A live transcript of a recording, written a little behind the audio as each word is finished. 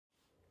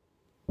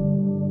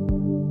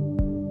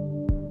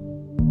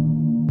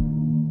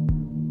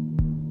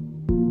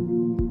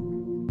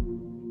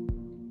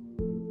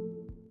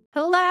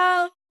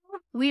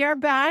We are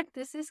back.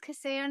 This is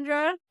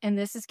Cassandra. And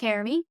this is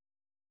Carrie.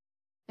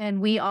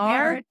 And we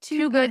are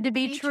Too Good to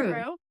Be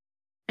True.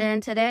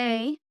 And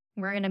today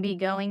we're going to be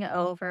going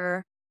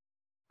over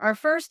our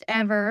first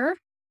ever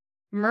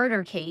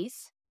murder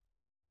case.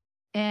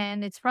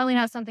 And it's probably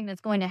not something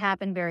that's going to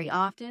happen very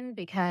often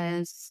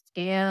because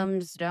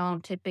scams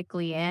don't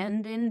typically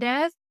end in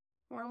death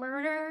or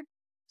murder.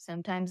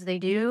 Sometimes they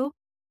do.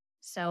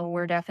 So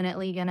we're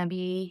definitely going to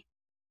be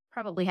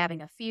probably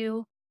having a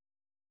few.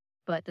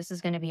 But this is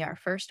going to be our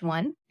first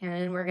one,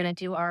 and we're going to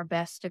do our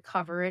best to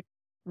cover it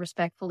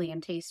respectfully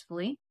and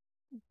tastefully.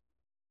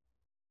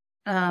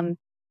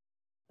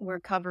 We're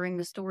covering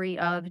the story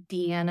of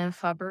Deana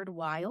Hubbard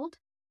Wild,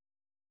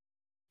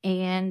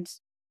 and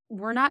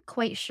we're not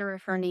quite sure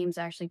if her name's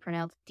actually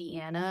pronounced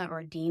Deana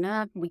or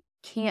Deana. We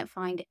can't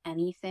find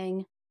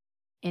anything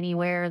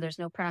anywhere. There's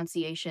no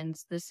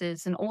pronunciations. This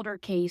is an older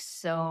case,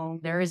 so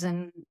there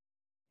isn't,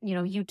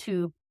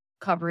 YouTube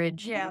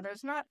coverage. Yeah,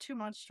 there's not too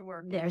much to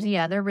work.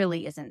 There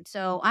really isn't.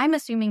 So I'm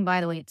assuming, by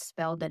the way, it's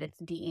spelled that it's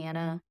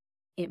Deana.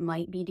 It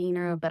might be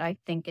Deana, but I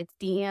think it's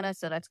Deana,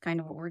 so that's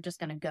kind of what we're just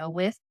going to go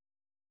with.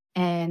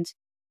 And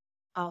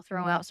I'll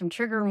throw out some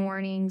trigger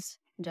warnings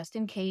just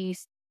in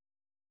case.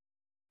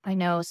 I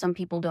know some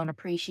people don't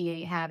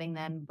appreciate having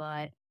them,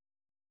 but,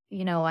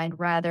 I'd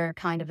rather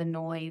kind of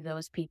annoy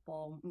those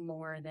people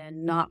more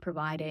than not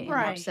provide it and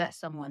upset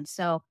someone.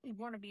 So you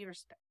want to be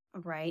respectful.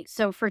 Right.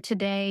 So for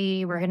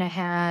today, we're going to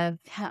have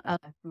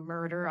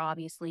murder,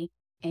 obviously,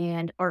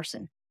 and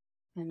arson.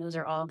 And those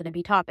are all going to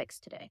be topics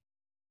today.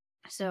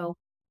 So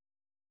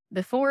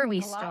before we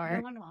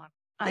start,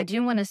 I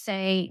do want to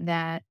say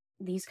that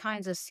these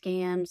kinds of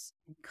scams,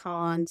 and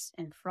cons,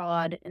 and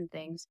fraud and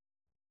things,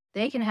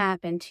 they can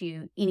happen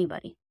to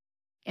anybody,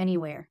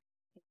 anywhere.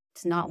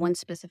 It's not one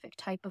specific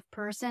type of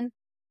person.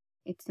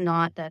 It's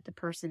not that the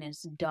person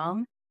is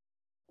dumb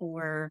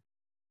or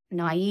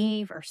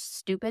naive or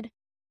stupid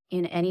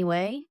in any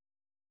way.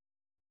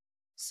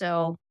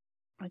 So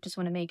I just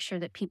want to make sure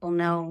that people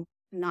know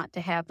not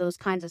to have those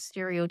kinds of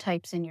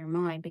stereotypes in your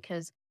mind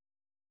because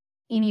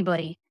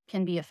anybody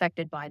can be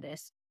affected by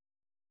this.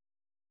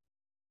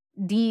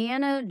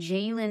 Deana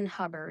Jalen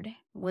Hubbard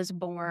was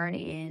born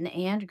in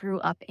and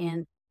grew up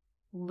in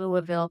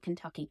Louisville,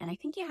 Kentucky. And I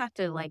think you have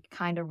to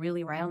kind of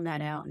really round that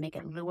out and make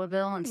it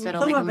Louisville instead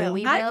of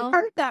Louisville. I've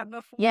heard that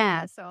before.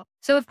 Yeah.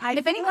 So if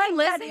anyone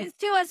listens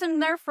to us and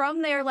they're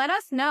from there, let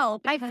us know.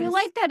 I feel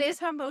like that is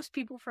how most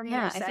people from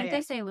here say I think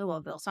they say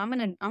Louisville. So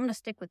I'm gonna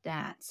stick with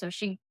that. So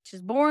she's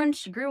born,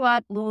 she grew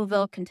up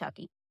Louisville,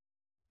 Kentucky.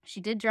 She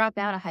did drop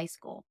out of high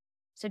school.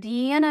 So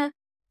Deana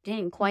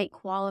didn't quite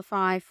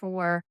qualify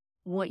for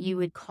what you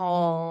would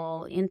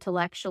call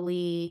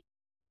intellectually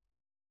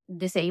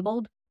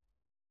disabled.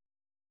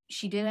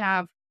 She did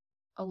have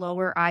a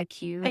lower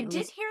IQ. I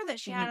did hear that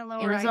she had a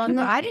lower IQ,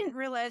 but I didn't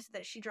realize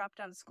that she dropped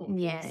out of school.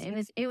 Yeah,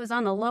 it was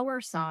on the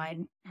lower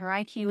side. Her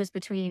IQ was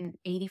between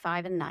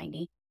 85 and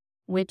 90,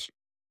 which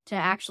to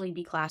actually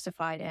be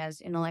classified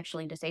as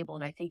intellectually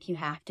disabled, I think you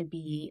have to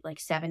be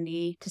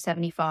 70 to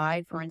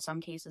 75, or in some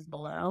cases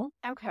below.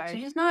 Okay. So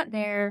she's not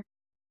there.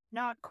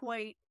 Not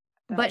quite.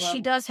 But she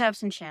does have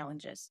some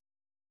challenges.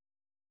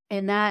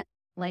 And that,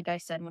 like I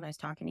said when I was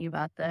talking to you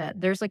about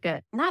there's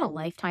not a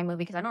Lifetime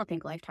movie, because I don't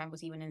think Lifetime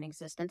was even in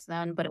existence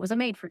then, but it was a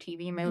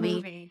made-for-TV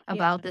movie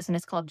about this, and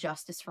it's called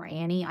Justice for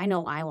Annie. I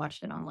know I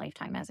watched it on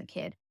Lifetime as a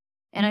kid.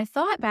 And I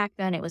thought back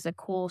then it was a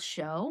cool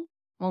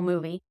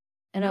movie.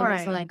 And I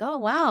was like, oh,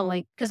 wow,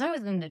 because I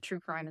was into true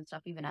crime and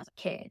stuff even as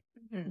a kid.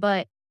 Mm-hmm.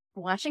 But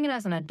watching it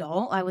as an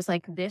adult, I was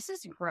like, this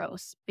is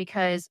gross,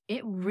 because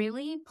it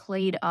really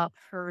played up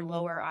her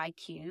lower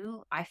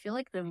IQ. I feel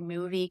like the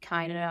movie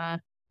kind of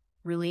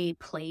really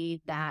played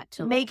that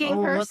to making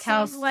her look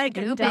how like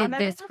stupid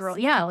this girl.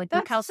 Yeah,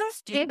 look how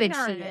stupid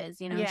she is.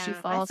 She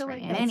falls for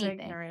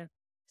anything. Ignorant.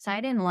 So I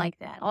didn't like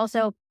that.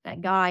 Also,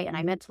 that guy, and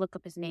I meant to look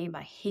up his name, but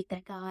I hate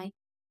that guy.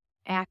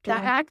 Actor.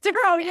 Actor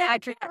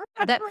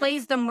that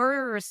plays the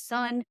murderer's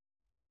son.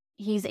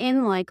 He's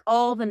in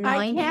all the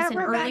 90s and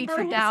early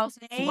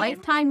 2000s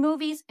Lifetime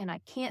movies, and I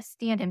can't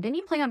stand him. Didn't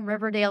he play on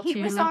Riverdale too?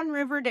 He was on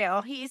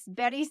Riverdale. He's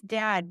Betty's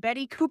dad,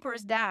 Betty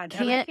Cooper's dad.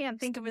 I can't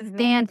think of his name.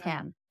 Stand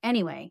him.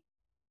 Anyway,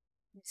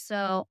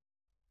 so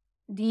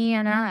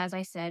Deana, as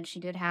I said, she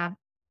did have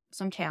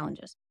some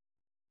challenges.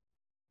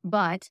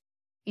 But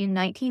in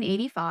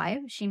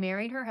 1985, she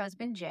married her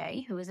husband,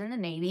 Jay, who was in the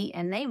Navy,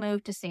 and they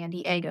moved to San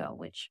Diego,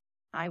 which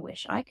I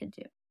wish I could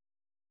do.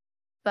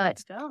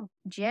 But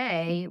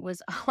Jay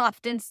was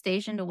often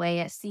stationed away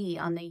at sea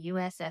on the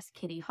USS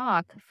Kitty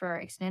Hawk for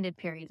extended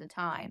periods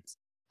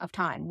of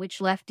time,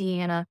 which left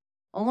Deana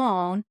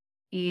alone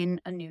in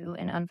a new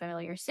and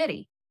unfamiliar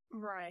city.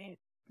 Right.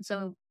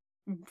 So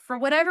for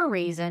whatever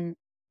reason,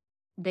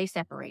 they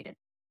separated.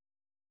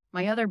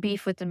 My other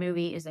beef with the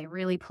movie is they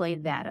really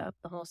played that up,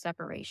 the whole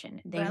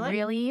separation. They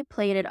really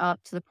played it up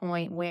to the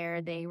point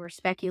where they were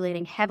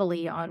speculating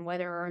heavily on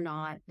whether or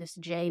not this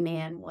Jay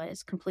man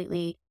was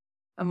completely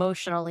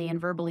emotionally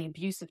and verbally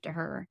abusive to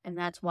her, and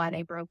that's why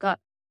they broke up.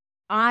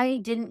 I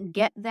didn't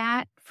get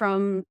that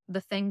from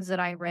the things that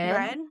I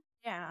read.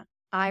 Yeah.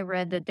 I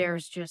read that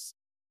there's just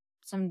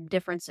some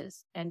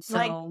differences, and so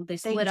Like, they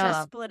they split just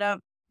up. split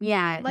up.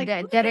 Yeah, Like,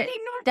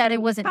 that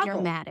it wasn't couple.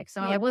 dramatic,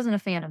 so Yeah. I wasn't a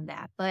fan of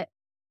that. But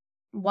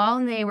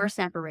while they were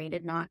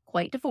separated, not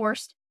quite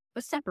divorced,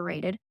 but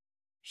separated,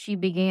 she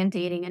began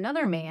dating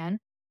another man,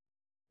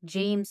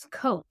 James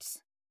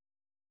Coates,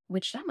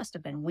 which that must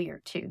have been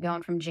weird too,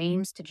 going from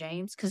James to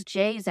James, because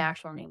Jay's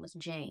actual name was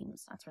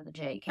James. That's where the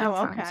J came Oh,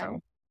 from. okay. So,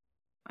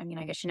 I mean,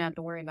 I guess you don't have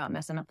to worry about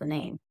messing up the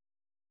name.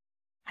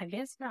 I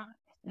guess not.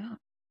 No.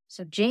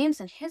 So James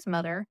and his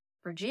mother,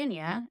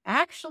 Virginia,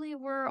 actually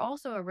were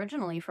also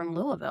originally from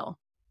Louisville.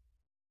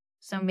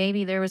 So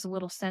maybe there was a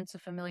little sense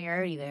of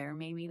familiarity there.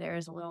 Maybe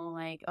there's a little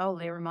like, oh,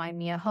 they remind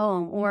me of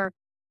home, or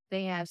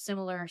they have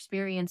similar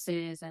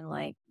experiences and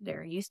like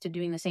they're used to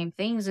doing the same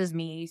things as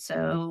me.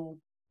 So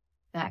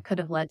that could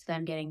have led to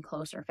them getting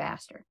closer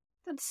faster.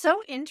 That's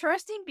so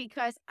interesting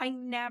because I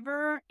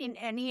never, in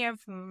any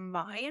of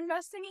my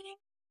investigating,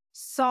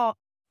 saw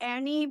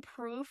any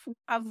proof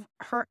of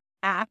her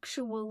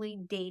actually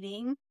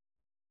dating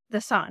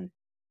the son.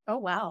 Oh,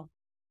 wow.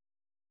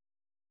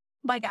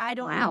 Like, I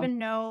don't Wow. even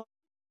know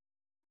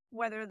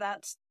whether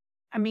that's,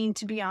 I mean,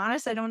 to be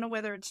honest, I don't know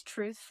whether it's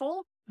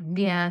truthful.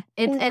 Yeah.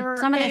 Or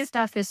some of that if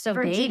stuff is so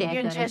Virginia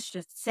dated that it's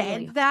just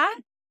said really... that,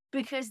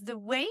 because the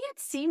way it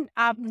seemed,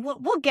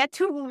 we'll get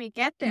to it when we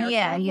get there.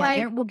 Yeah, but, yeah,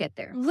 like, we'll get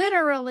there.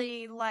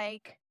 literally,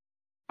 like,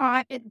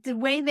 the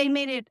way they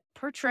made it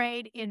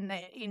portrayed in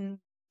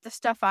the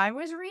stuff I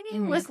was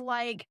reading was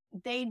like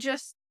they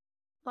just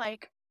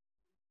like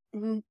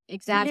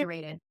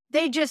Exaggerated.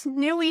 They just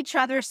knew each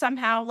other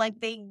somehow, like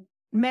they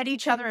met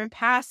each other in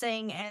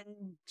passing, and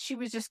she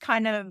was just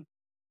kind of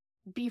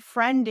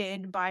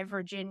befriended by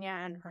Virginia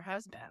and her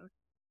husband.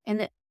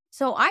 And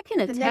so I can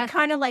attest. And that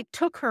kind of like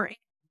took her in.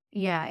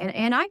 Yeah,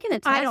 and I can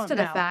attest to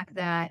the fact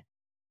that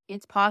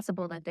it's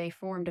possible that they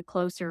formed a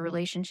closer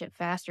relationship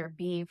faster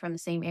being from the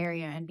same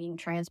area and being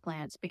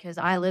transplants, because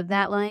I lived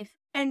that life.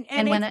 And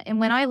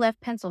when I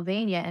left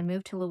Pennsylvania and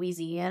moved to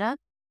Louisiana,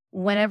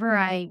 whenever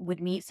I would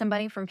meet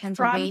somebody from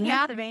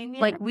Pennsylvania,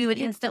 like we would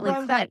instantly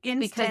click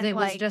because it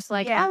was just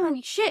like, oh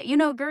shit,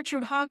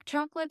 Gertrude Hawk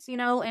chocolates,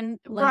 and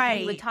like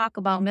we would talk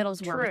about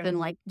Middlesworth and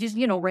like just,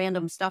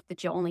 random stuff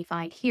that you only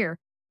find here.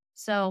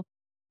 So,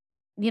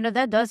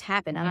 that does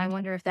happen. And I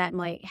wonder if that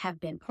might have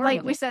been part of it.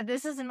 Like we said,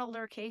 this is an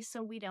older case,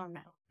 so we don't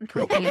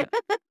know.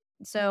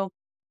 So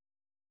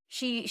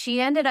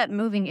she ended up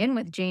moving in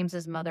with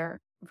James's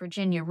mother,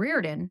 Virginia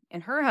Reardon,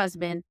 and her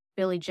husband,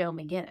 Billy Joe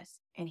McGinnis.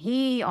 And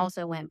he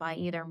also went by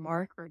either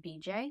Mark or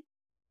BJ.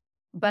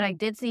 But I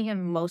did see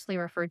him mostly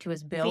referred to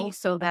as Bill,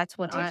 so that's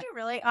what Did you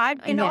really? All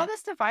the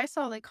stuff I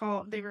saw,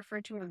 they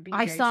referred to him as BJ.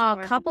 I saw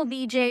a couple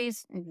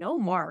BJs, no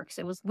Marks.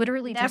 It was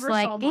literally just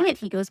like, dang it,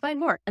 he goes by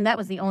Mark. And that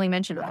was the only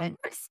mention of it.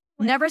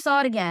 Never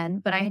saw it again,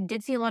 but I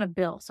did see a lot of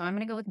Bill. So I'm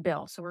going to go with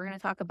Bill. So we're going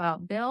to talk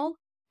about Bill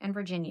and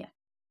Virginia.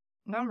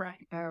 All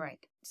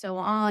right. So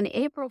on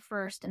April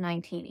 1st,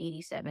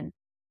 1987,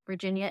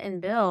 Virginia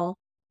and Bill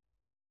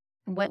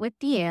went with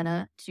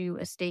Deana to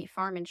a State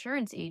Farm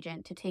insurance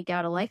agent to take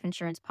out a life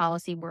insurance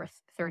policy worth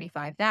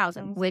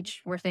 $35,000,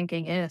 which we're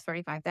thinking is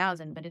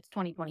 $35,000, but it's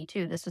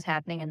 2022. This was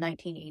happening in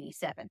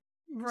 1987.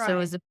 Right. So it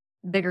was a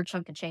bigger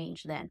chunk of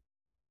change then.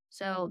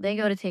 So they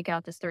go to take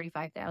out this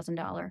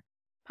 $35,000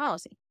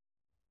 policy.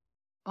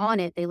 On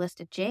it, they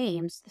listed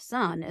James, the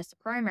son, as the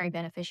primary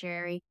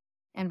beneficiary,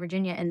 and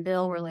Virginia and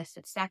Bill were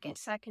listed second.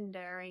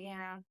 Secondary,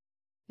 yeah.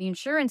 The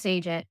insurance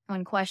agent,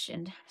 when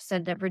questioned,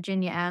 said that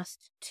Virginia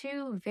asked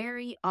two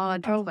very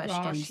odd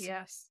questions. Gosh,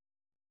 yes.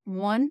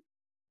 One,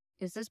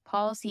 is this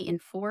policy in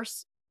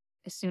force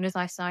as soon as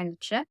I sign the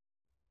check?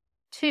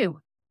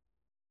 Two,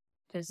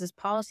 does this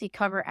policy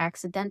cover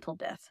accidental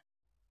death?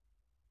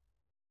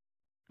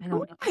 I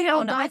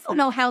don't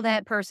know how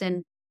that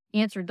person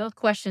answered those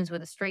questions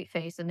with a straight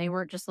face, and they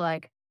weren't just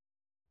like,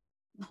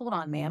 hold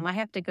on, ma'am, I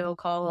have to go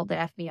call the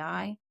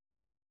FBI.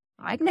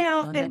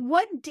 Now, and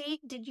what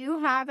date did you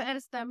have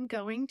as them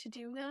going to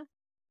do that?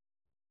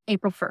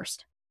 April 1st.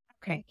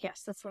 Okay,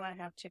 yes, that's what I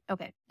have too.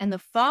 Okay, and the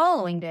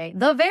following day,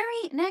 the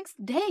very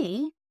next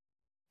day,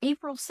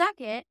 April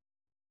 2nd,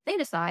 they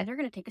decide they're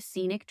going to take a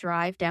scenic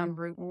drive down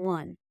Route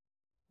 1,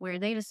 where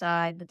they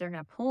decide that they're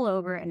going to pull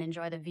over and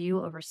enjoy the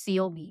view over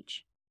Seal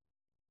Beach.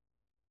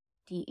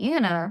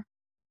 Deana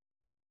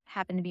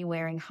happened to be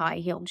wearing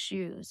high-heeled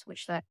shoes,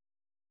 which that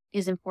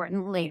is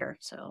important later,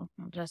 so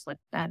I'll just let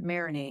that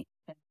marinate.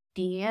 But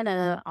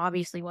Deana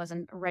obviously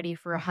wasn't ready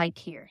for a hike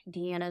here.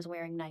 Deana's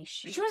wearing nice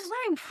shoes. She was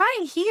wearing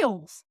high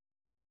heels.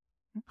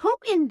 Who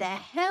in the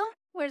hell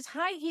wears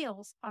high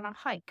heels on a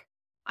hike?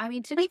 I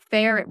mean, to be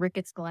fair, at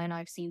Ricketts Glen,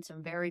 I've seen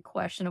some very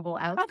questionable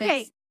outfits.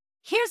 Okay,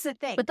 here's the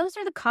thing. But those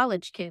are the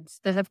college kids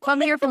that have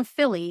come here from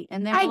Philly,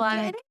 and they're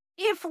get it.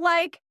 If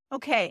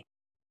okay,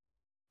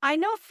 I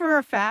know for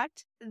a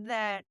fact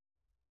that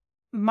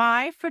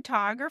my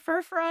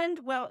photographer friend,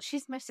 well,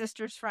 she's my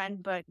sister's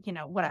friend, but,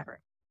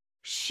 whatever.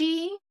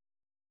 She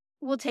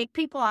will take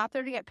people out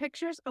there to get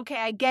pictures. Okay,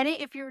 I get it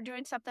if you were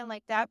doing something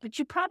like that, but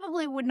you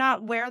probably would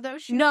not wear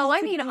those shoes. No,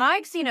 I mean,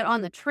 I've seen it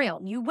on the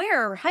trail. You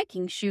wear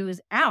hiking shoes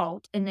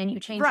out, and then you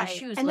change your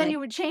shoes. And then you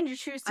would change your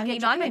shoes to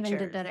get your I even pictures.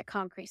 did that at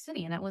Concrete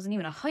City, and that wasn't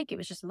even a hike. It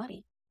was just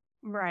muddy.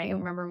 I Right.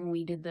 remember when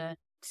we did the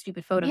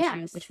stupid photo shoot,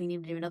 Yes. which we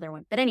need to do another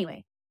one. But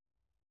anyway,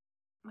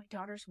 My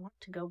daughters want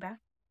to go back.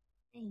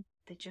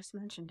 They just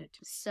mentioned it to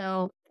me.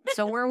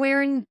 so we're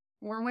wearing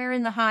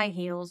the high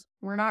heels.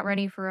 We're not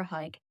ready for a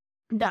hike.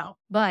 No.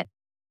 But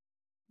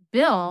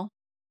Bill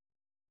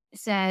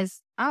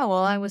says, "Oh,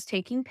 well, I was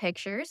taking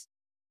pictures,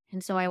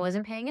 and so I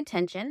wasn't paying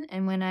attention.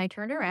 And when I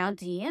turned around,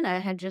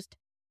 Deana had just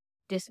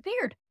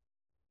disappeared.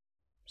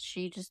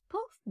 She just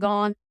poof,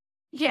 gone.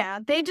 Yeah,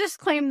 they just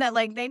claimed that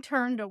like they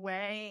turned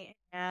away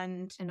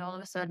and And all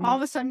of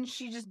a sudden,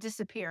 she just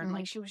disappeared.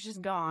 Like she was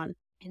just gone.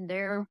 and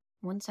there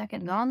 1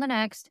 second, gone the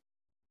next.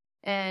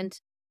 And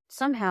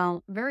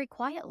somehow, very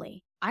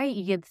quietly,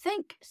 you'd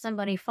think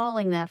somebody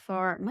falling that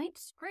far might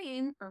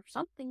scream or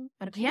something.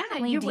 But Yeah,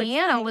 apparently, you would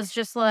Deana think. was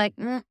just like,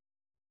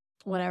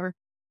 whatever.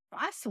 If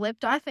I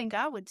slipped, I think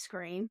I would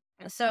scream.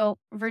 So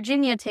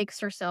Virginia takes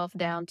herself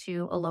down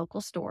to a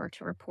local store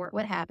to report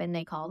what happened.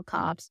 They call the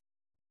cops.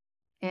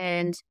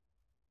 And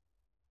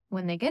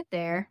when they get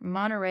there,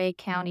 Monterey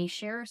County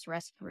Sheriff's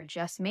Rescuer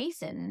Jess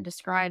Mason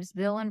describes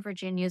Bill and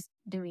Virginia's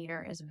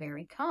demeanor as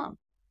very calm.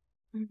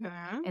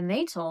 Mm-hmm. And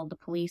they told the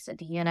police that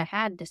Deana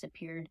had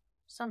disappeared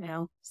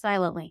somehow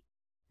silently.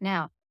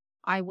 Now,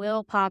 I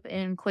will pop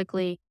in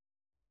quickly.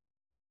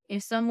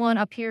 If someone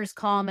appears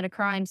calm at a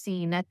crime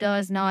scene, that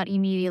does not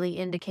immediately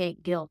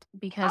indicate guilt,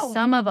 because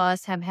some of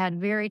us have had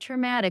very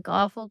traumatic,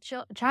 awful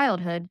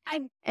childhood,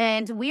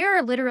 and we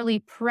are literally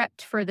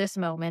prepped for this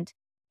moment.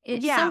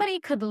 If somebody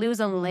could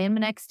lose a limb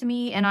next to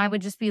me, and I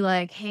would just be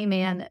like, "Hey,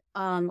 man,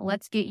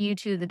 let's get you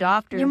to the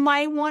doctor." You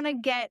might want to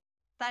get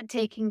that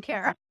taken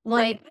care of.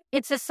 Like,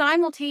 it's a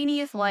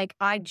simultaneous, like,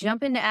 I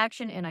jump into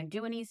action and I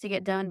do what needs to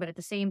get done, but at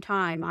the same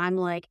time, I'm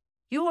like,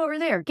 "You over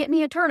there, get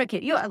me a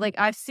tourniquet." Like,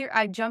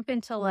 I jump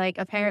into, like,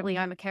 apparently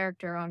I'm a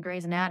character on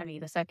Grey's Anatomy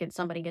the second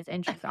somebody gets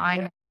injured.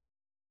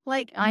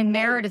 I'm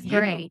Meredith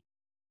Grey.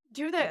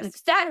 Do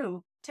this.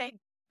 Take.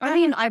 I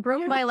mean, I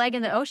broke my leg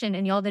in the ocean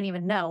and y'all didn't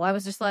even know. I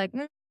was just like,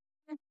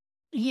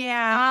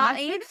 yeah,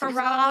 ain't a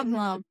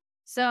problem.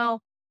 So,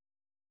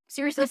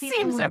 seriously, this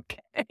seems okay.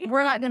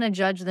 We're not going to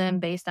judge them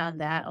based on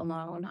that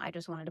alone. I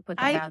just wanted to put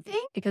that out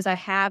because I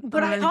have.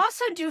 But I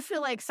also do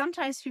feel like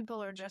sometimes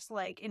people are just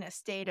like in a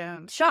state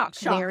of shock.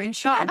 They're in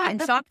shock.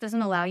 And shock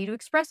doesn't allow you to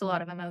express a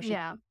lot of emotion.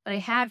 Yeah. But I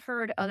have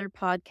heard other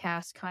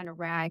podcasts kind of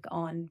rag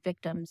on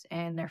victims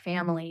and their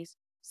families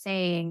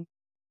saying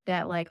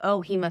that, like,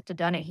 "Oh, he must have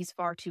done it. He's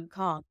far too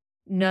calm."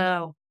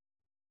 No.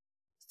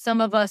 Some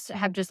of us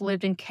have just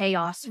lived in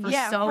chaos for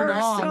so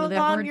long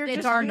that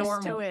it's our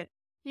normal. To it.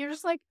 You're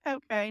just like,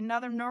 okay,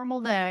 another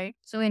normal day.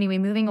 So anyway,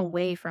 moving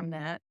away from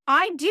that.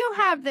 I do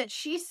have that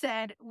she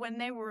said when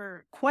they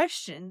were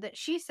questioned that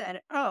she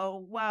said,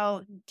 "Oh,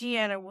 well,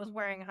 Deana was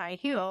wearing high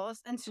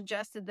heels," and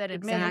suggested that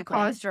it may have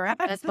caused her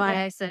accident. That's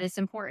why I said it's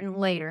important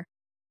later,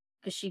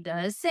 because she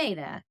does say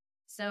that.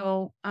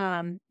 So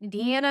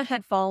Deana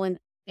had fallen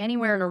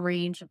anywhere in a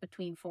range of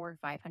between 400 and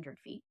 500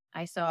 feet.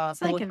 I saw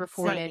both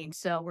reported,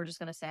 so we're just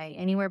going to say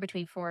anywhere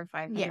between 400 and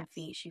 500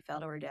 feet she fell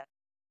to her death.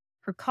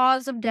 Her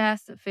cause of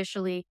death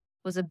officially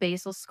was a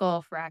basal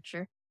skull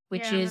fracture,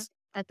 which is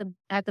at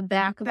the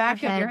back of your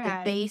head,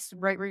 the base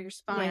right where your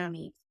spine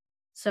meets.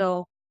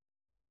 So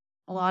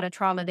a lot of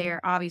trauma there.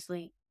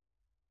 Obviously,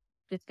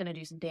 it's going to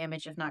do some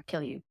damage, if not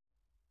kill you.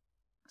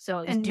 So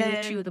it's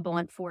due to the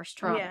blunt force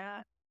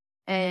trauma.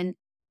 Yeah.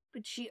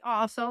 But she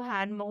also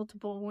had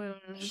multiple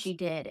wounds. She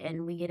did,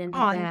 and we get into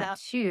that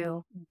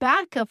too.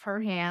 Back of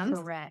her hands.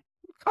 Correct.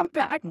 Come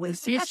back.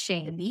 This is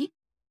Shandy.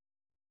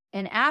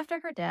 And after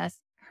her death,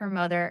 her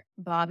mother,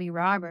 Bobby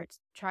Roberts,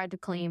 tried to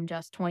claim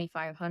just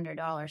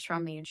 $2,500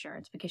 from the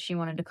insurance because she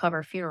wanted to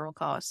cover funeral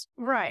costs.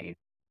 Right.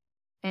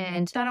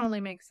 And that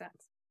only makes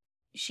sense.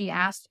 She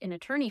asked an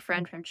attorney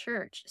friend from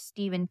church,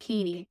 Stephen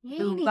Keeney,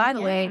 who, by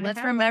the way,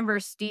 let's remember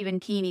Stephen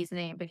Keeney's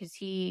name because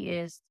he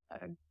is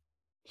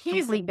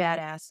he's complete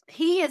badass.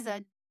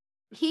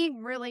 He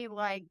really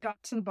like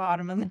got to the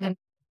bottom of it.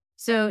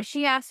 So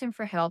she asked him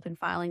for help in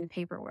filing the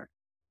paperwork.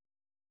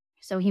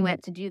 So he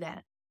went to do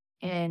that.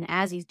 And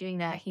as he's doing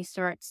that, he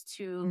starts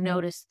to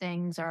notice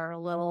things are a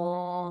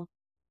little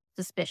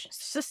suspicious.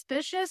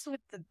 Suspicious with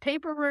the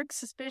paperwork,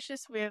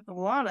 suspicious with a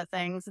lot of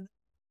things.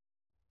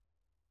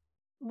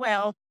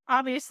 Well,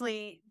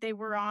 obviously, they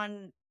were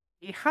on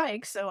a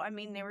hike, so, I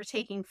mean, they were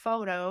taking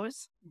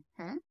photos.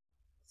 Mm-hmm.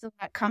 So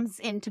that comes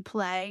into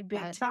play big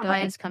time.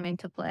 That is coming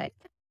to play.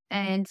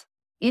 And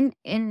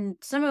in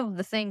some of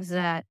the things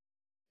that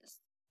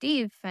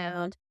Steve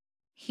found,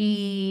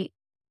 he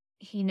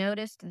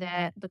noticed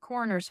that the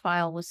coroner's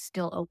file was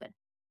still open,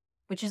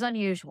 which is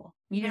unusual.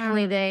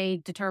 Usually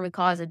they determine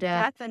cause of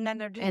death, and then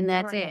they're just and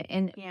that's it.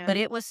 But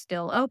it was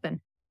still open.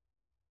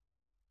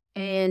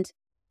 And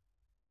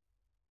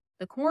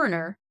the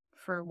coroner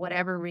for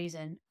whatever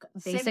reason,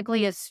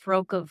 basically a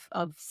stroke of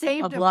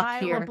saved a luck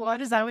pile here. of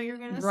blood. Is that what you're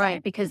going to say?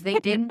 Right, because they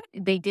didn't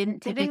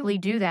typically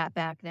do that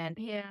back then.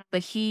 Yeah.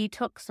 But he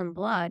took some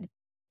blood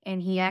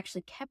and he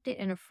actually kept it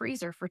in a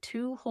freezer for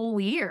 2 whole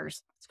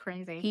years. It's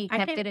crazy. He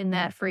kept it in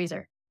that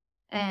freezer.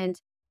 And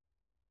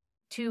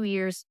 2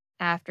 years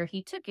after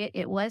he took it,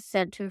 it was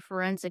sent to a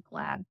forensic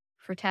lab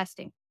for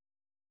testing.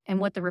 And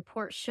what the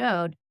report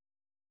showed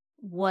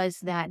was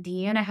that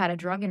Deana had a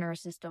drug in her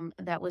system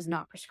that was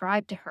not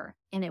prescribed to her.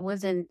 And it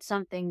wasn't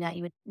something that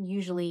you would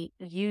usually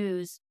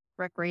use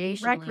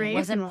recreationally. It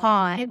wasn't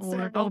pot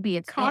or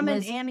opiates.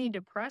 Common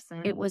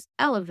antidepressant. It was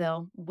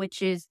Elavil,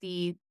 which is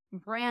the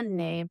brand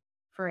name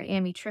for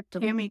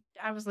amitriptyline.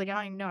 I was like,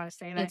 I don't know how to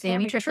say that. It's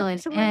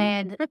amitriptyline.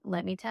 And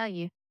let me tell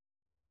you,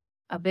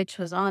 a bitch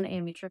was on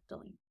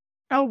amitriptyline.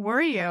 Oh,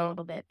 were you? A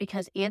little bit,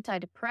 because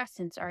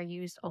antidepressants are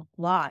used a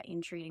lot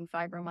in treating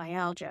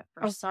fibromyalgia.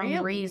 For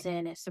some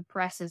reason, it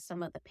suppresses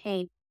some of the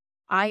pain.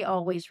 I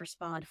always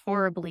respond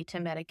horribly to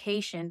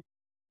medication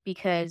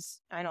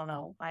because, I don't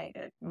know,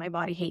 my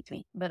body hates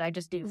me, but I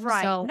just do.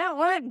 Right. So,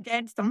 no,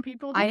 and some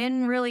people do. I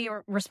didn't really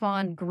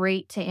respond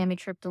great to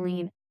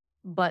amitriptyline,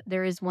 but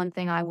there is one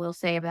thing I will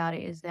say about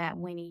it is that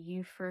when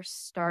you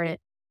first start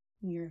it,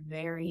 you're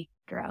very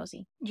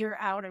drowsy. You're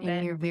out of it.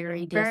 And you're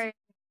very dizzy.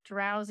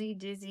 Drowsy,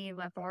 dizzy,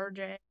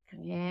 lethargic.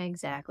 Yeah,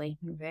 exactly.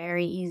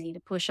 Very easy to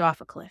push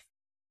off a cliff.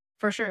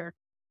 For sure.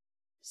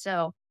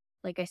 So,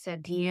 like I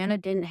said, Deana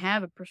didn't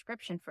have a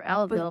prescription for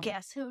Elavil. But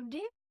guess who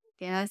did?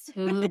 Guess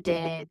who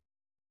did?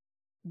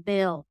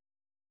 Bill.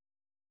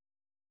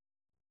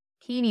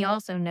 Keeney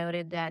also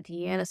noted that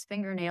Deana's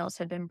fingernails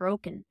had been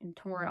broken and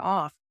torn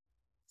off,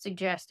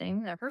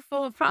 suggesting that her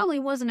fall probably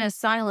wasn't as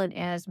silent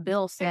as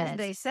Bill said. As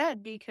they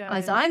said,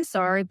 because... I'm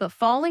sorry, but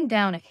falling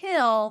down a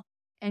hill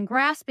and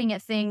grasping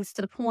at things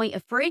to the point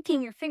of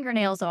breaking your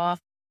fingernails off,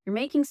 you're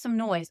making some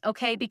noise,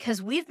 okay?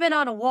 Because we've been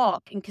on a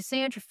walk and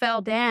Cassandra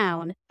fell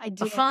down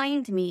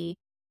behind me,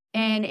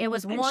 and it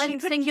was one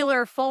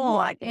singular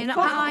fall, and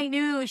I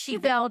knew she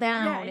fell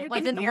down. It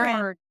wasn't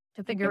hard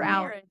to figure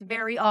out. It's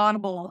very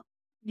audible.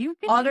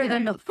 Other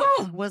than the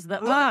was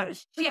the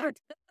shit.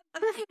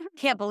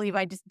 Can't believe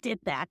I just did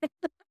that.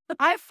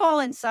 I've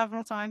fallen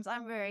several times.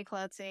 I'm very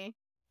klutzy.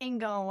 Ain't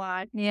gonna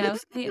lie. Yeah,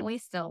 we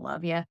still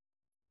love you.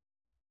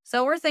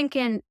 So we're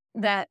thinking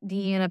that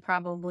Deana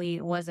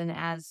probably wasn't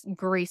as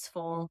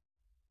graceful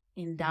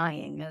in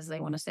dying as they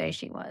want to say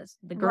she was.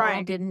 The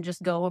girl didn't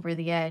just go over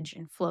the edge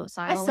and float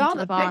silently to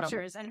the bottom. I saw the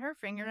pictures, and her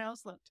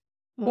fingernails looked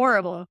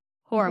horrible.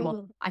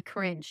 I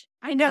cringed.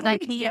 I know.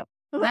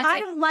 I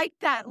don't like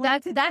that.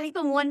 That's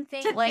the one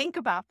thing. To think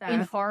about that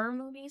in horror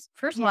movies.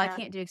 First of all, I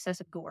can't do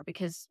excessive gore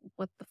because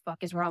what the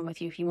fuck is wrong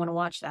with you if you want to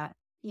watch that?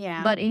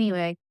 Yeah. But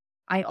anyway,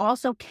 I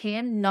also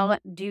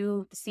cannot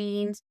do the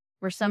scenes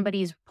where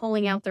somebody's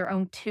pulling out their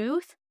own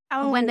tooth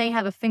when they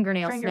have a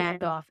fingernail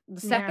snapped off. The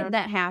second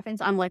that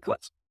happens, I'm like,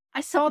 what? I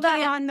saw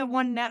that on the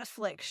one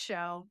Netflix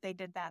show. They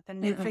did that, the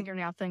new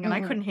fingernail thing, and I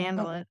couldn't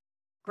handle it.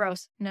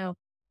 Gross. No.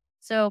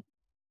 So,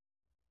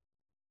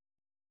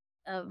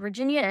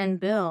 Virginia and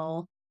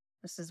Bill,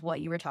 this is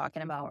what you were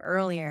talking about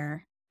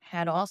earlier,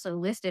 had also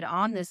listed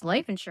on this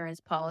life insurance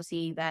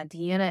policy that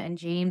Deana and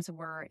James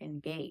were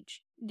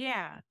engaged.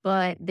 Yeah.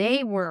 But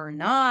they were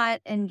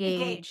not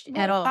engaged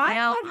at all. I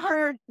had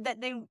heard that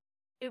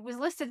it was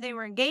listed they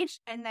were engaged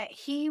and that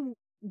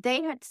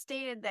they had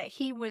stated that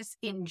he was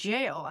in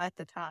jail at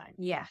the time.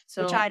 Yeah.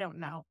 So, which I don't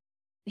know.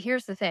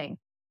 Here's the thing.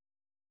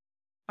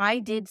 I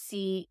did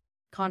see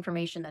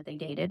confirmation that they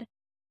dated,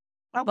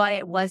 but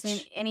it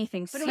wasn't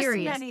anything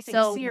serious.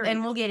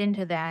 And we'll get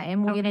into that,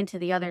 and we'll get into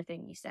the other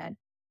thing you said.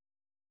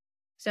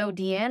 So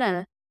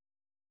Deana,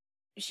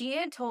 she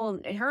had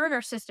told, her and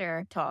her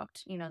sister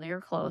talked, they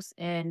were close,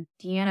 and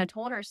Deana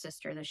told her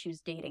sister that she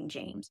was dating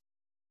James.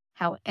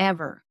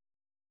 However,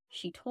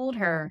 she told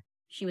her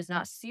she was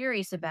not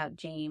serious about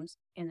James,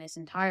 and this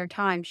entire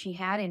time she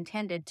had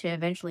intended to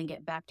eventually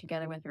get back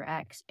together with her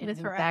ex and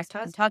move back to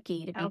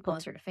Kentucky to be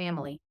closer to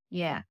family.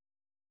 Yeah.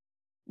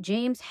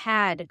 James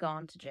had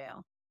gone to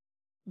jail.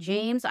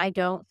 James, I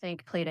don't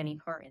think, played any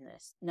part in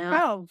this.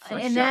 No.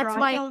 And that's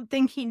why I don't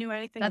think he knew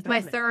anything. That's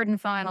my third and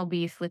final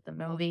beef with the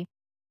movie.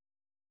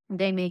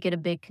 They make it a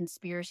big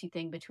conspiracy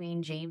thing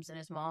between James and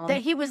his mom.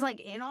 That he was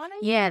in on it?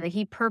 Yeah, that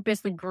he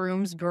purposely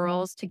grooms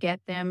girls to get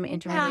them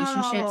into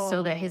relationships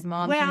so that his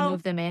mom can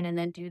move them in and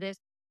then do this.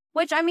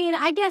 Which,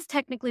 I guess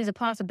technically is a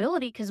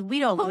possibility because we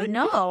don't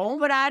know.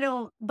 But I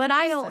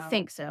don't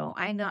think so.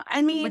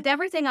 With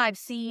everything I've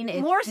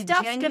seen, more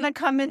stuff's going to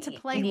come into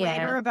play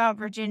later about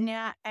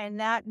Virginia, and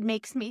that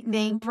makes me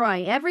think.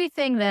 Right.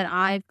 Everything that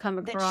I've come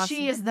across. That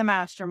she is the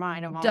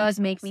mastermind of all does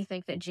make me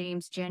think that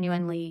James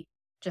genuinely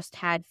just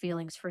had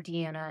feelings for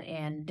Deana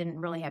and didn't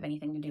really have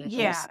anything to do with this.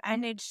 Yeah,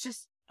 and it's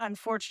just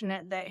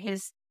unfortunate that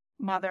his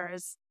mother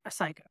is a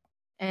psycho.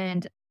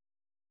 And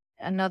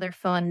another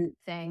fun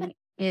thing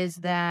is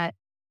that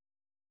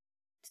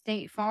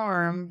State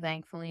Farm,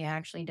 thankfully,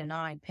 actually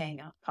denied paying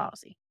out the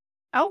policy.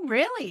 Oh,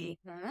 really?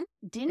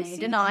 They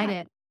denied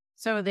it.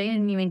 So they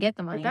didn't even get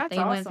the money. They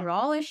went through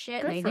all this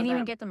shit and they didn't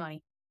even get the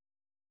money.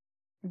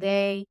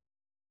 They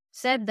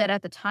said that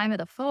at the time of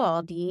the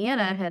fall,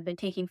 Deanna had been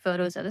taking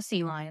photos of the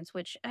sea lions,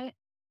 which I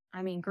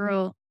mean,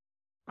 girl,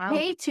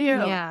 Me too.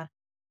 yeah.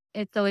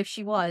 So if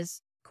she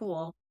was,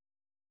 cool.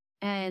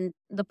 And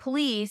the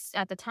police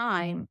at the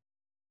time,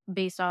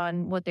 based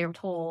on what they were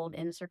told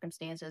and the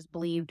circumstances,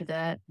 believed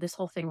that this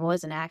whole thing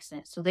was an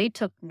accident. So they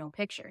took no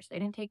pictures. They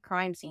didn't take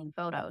crime scene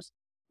photos.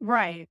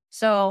 Right.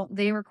 So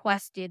they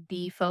requested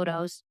the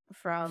photos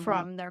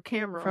From their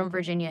camera. from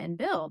Virginia and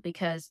Bill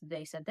because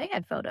they said they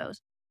had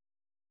photos.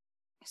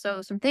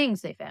 So some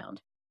things they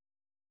found.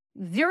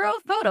 0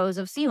 photos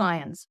of sea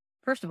lions,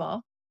 first of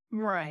all.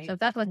 Right. So if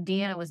that's what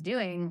Deanna was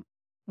doing,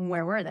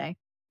 where were they?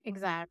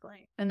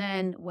 Exactly. And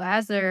then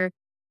as they're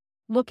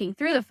looking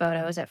through the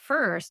photos at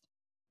first,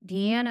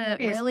 Deanna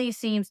really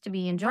seems to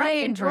be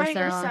enjoying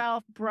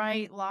herself,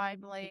 bright,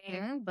 lively.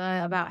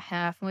 But about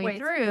halfway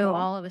through,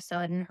 all of a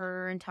sudden,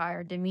 her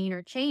entire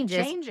demeanor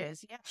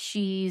changes. Yeah.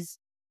 She's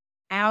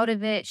out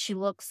of it. She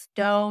looks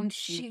stoned.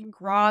 She's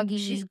groggy.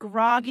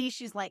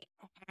 She's like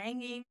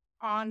hanging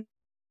on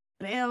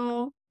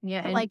Bill.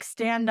 Yeah. And like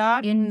stand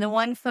up. In the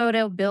one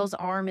photo, Bill's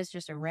arm is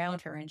just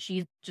around her and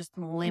she's just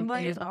limp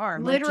in his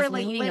arm.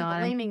 Literally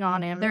leaning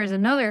on him. There's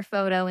another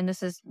photo, and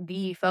this is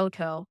the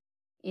photo,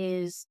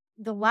 is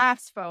the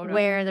last photo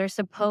where they're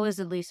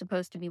supposedly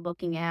supposed to be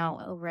looking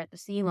out over at the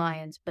sea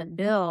lions, but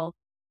Bill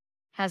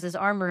has his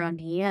arm around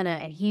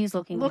Deanna and he's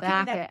looking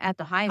back at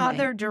the highway.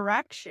 Other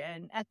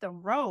direction at the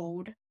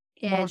road.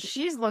 And while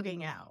she's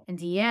looking out. And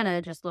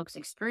Deanna just looks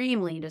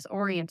extremely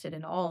disoriented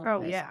in all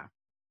of this. Yeah.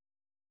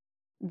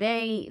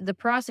 The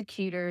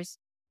prosecutors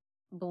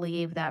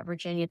believe that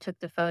Virginia took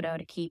the photo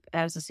to keep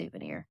as a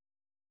souvenir.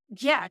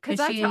 Yeah, because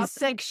that's how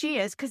sick she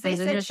is. Because they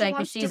said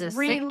she's a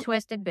sick,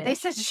 twisted bitch. They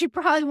said she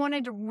probably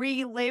wanted to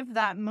relive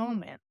that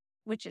moment,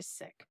 which is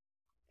sick.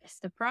 Yes,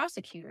 the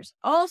prosecutors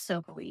also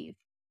believe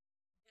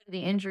the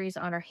injuries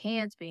on her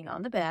hands being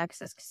on the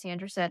backs, as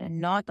Cassandra said, and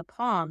not the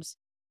palms,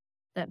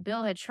 that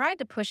Bill had tried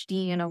to push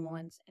Deanna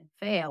once and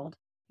failed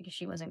because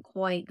she wasn't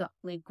quite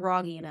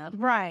groggy enough.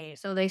 Right.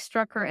 So they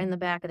struck her in the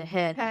back of the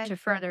head to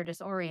further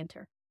disorient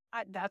her.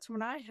 That's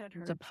what I had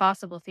heard. It's a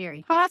possible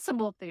theory.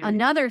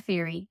 Another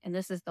theory, and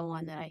this is the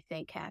one that I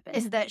think happened,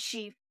 is that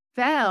she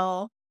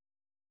fell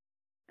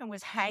and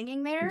was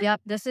hanging there.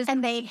 Yep,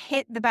 and they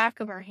hit the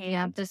back of her hand.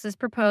 Yep, this is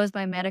proposed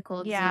by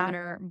medical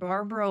examiner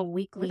Barbara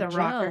Weekly with a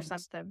rock or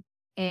something.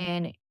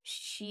 And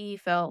she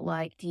felt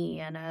like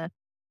Deanna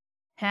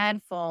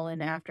had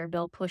fallen after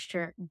Bill pushed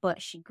her,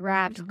 but she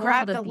grabbed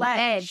the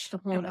edge to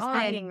hold on,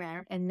 hanging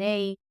there, and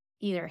they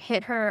either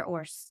hit her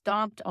or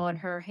stomped on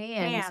her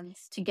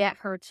hands to get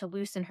her to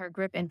loosen her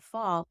grip and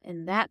fall,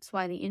 and that's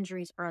why the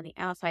injuries are on the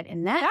outside.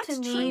 And that to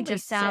me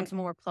just sounds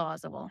more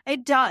plausible.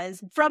 It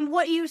does. From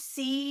what you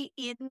see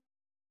in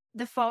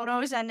the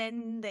photos and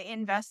in the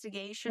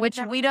investigation. Which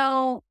we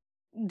don't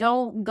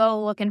go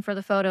looking for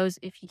the photos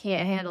if you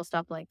can't handle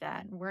stuff like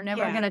that. We're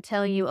never going to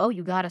tell you, oh,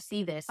 you got to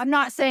see this. I'm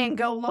not saying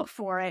go look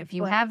for it. If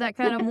you have that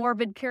kind of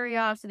morbid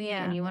curiosity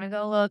and you want to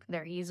go look,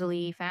 they're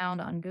easily found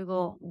on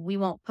Google. We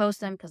won't post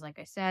them because, like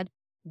I said,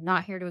 we're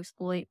not here to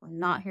exploit. We're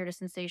not here to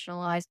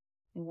sensationalize.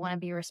 We want to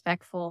be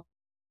respectful.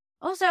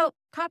 Also,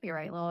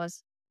 copyright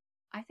laws.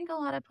 I think a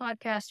lot of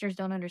podcasters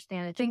don't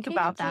understand it. Think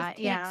about that.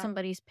 Take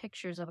somebody's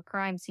pictures of a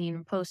crime scene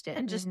and post it.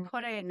 And just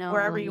put it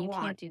wherever you want.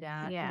 You can't do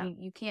that. Yeah.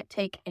 You can't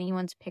take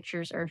anyone's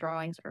pictures or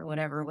drawings or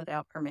whatever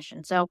without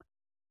permission. So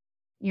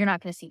you're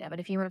not going to see that. But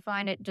if you were to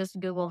find it, just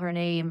Google her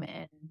name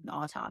and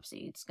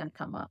autopsy. It's going to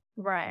come up.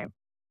 Right.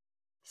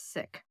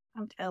 Sick.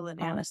 I'm telling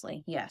you.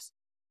 Honestly, yes.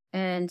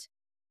 And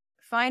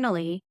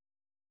finally,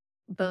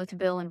 both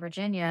Bill and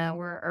Virginia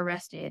were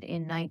arrested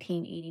in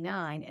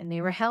 1989, and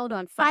they were held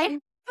on fine.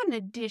 In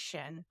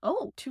addition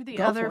to the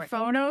go other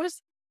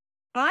photos,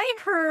 I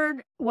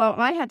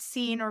had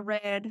seen or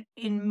read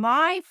in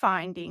my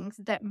findings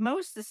that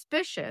most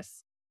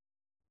suspicious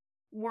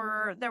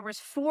there was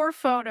 4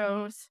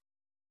 photos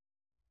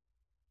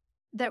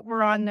that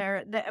were on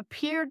there that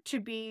appeared to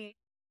be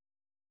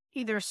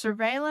either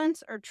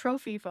surveillance or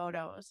trophy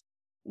photos.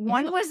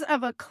 One was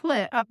of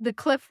the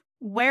cliff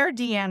where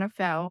Deanna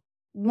fell,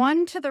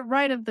 one to the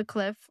right of the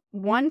cliff,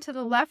 one to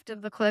the left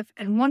of the cliff,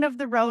 and one of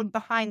the road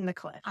behind the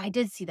cliff. I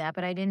did see that,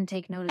 but I didn't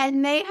take notice.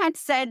 And they had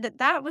said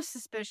that was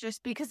suspicious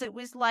because it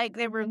was like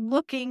they were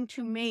looking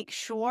to make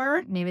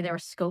sure. Maybe they were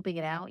scoping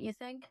it out, you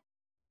think?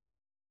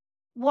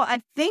 Well,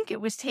 I think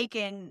it was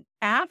taken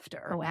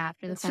after. Oh,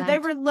 after the fact. So they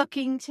were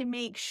looking to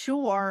make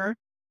sure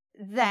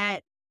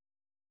that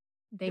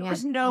there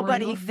was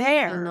nobody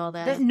there,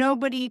 that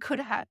nobody could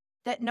have,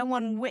 that no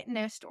one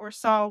witnessed or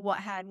saw what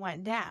had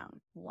went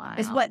down. Wow.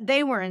 Is what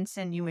they were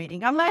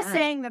insinuating. I'm not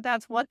saying that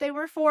that's what they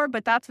were for,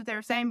 but that's what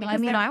they're saying.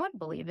 Because I would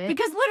believe it.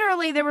 Because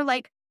literally they were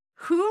like,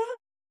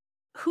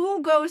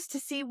 who goes to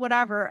see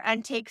whatever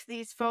and takes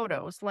these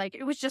photos? Like,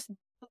 it was just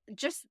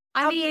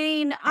I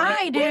mean,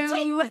 I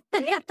do.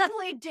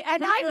 Definitely do.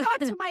 And I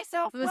thought to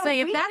myself,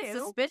 if that's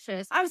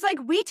suspicious. I was like,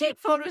 we take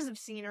photos of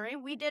scenery.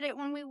 We did it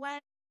when we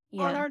went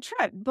on our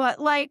trip. But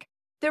like,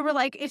 They were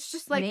like, it's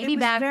just like, maybe it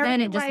was back very, then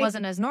it just like,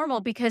 wasn't as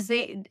normal because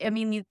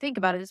you think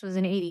about it, this was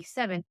in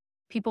 87.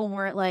 People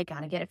weren't like,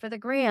 gotta get it for the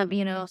gram,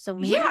 So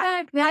maybe Yeah,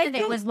 back I then it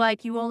think was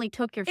like you only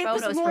took your it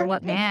was photos more for to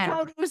what take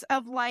mattered. photos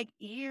of like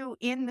you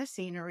in the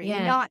scenery,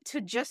 Yeah. not to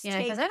just Yeah,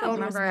 take because I don't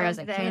photos remember as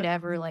of a kid them.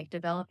 ever like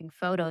developing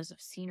photos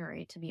of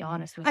scenery, to be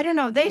honest with I you. don't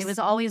know. It was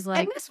always And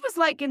like, this was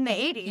like in the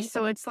 80s,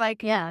 so it's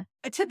like, yeah,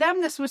 to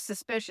them, this was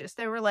suspicious.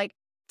 They were like,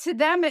 to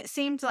them, it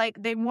seemed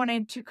like they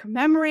wanted to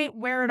commemorate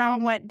where it all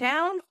went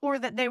down, or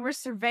that they were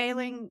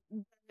surveilling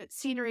the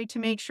scenery to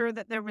make sure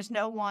that there was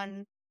no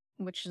one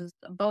which is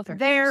both are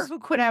there who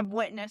could have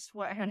witnessed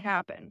what had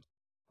happened.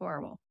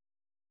 horrible.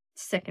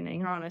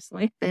 Sickening,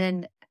 honestly.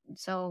 And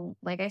so,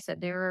 like I said,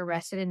 they were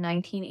arrested in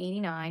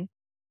 1989.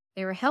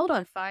 They were held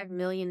on $5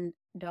 million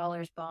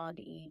bond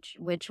each,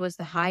 which was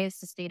the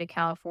highest the state of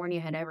California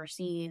had ever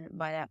seen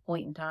by that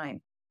point in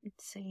time.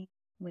 Let's see.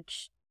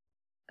 Which,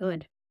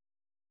 good.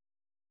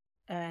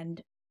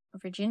 And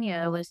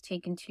Virginia was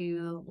taken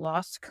to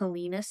Las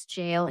Colinas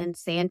jail in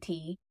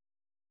Santee.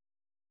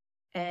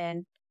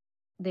 And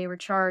they were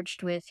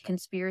charged with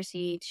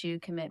conspiracy to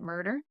commit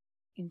murder,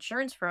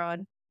 insurance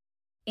fraud,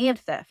 and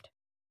theft.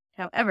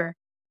 However,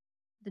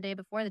 the day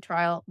before the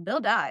trial, Bill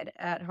died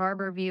at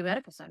Harbor View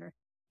Medical Center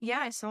Yeah,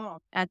 I saw.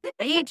 at the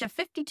age of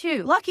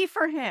 52. Lucky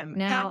for him.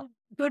 Now,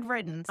 good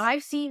riddance.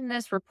 I've seen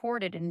this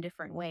reported in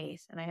different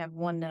ways, and I have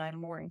one that I'm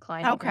more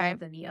inclined to believe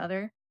than the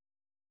other.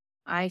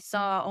 I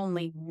saw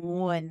only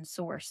one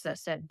source that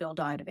said Bill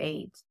died of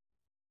AIDS.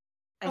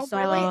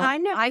 Really?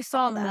 I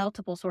saw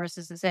multiple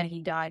sources that said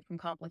he died from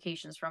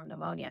complications from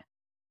pneumonia.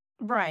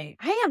 Right.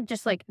 I am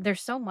just like,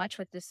 there's so much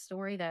with this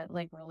story that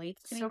like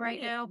relates to me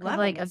right now. 'Cause,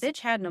 like, a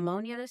bitch had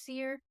pneumonia this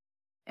year,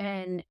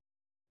 and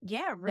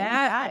yeah, really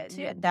bad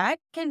too. that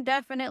can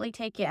definitely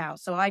take you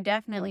out. So I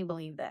definitely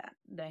believe that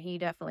he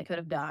definitely could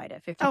have died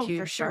at 52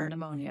 for sure. from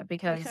pneumonia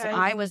because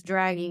I was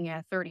dragging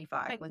at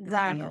 35 with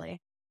pneumonia.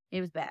 Exactly.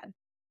 It was bad,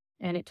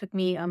 and it took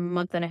me a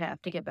month and a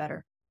half to get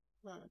better.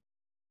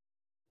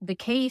 The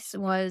case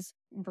was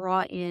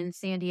brought in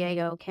San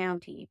Diego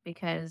County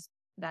because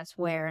that's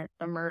where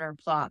the murder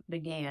plot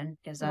began,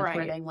 because that's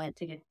where they went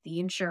to get the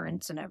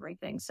insurance and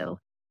everything. So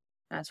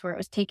that's where it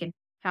was taken.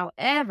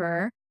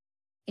 However,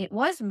 it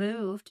was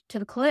moved to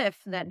the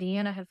cliff that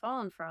Deana had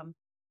fallen from.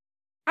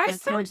 I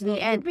thought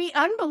it would be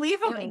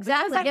unbelievable.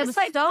 Exactly. It was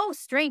like, so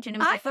strange. And it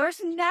was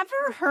I've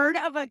never heard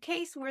of a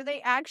case where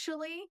they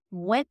actually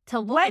went to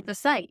look at the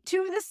site.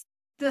 To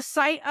the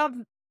site of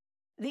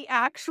the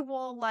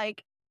actual,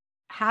 like,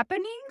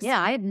 happenings?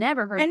 Yeah, I had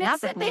never heard and that it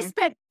said before. they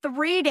spent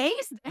 3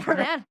 days there.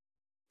 Yeah.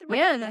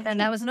 Yeah, and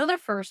that was another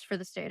first for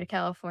the state of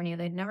California.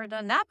 They'd never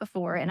done that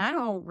before, and I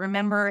don't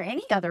remember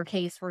any other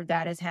case where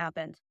that has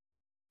happened.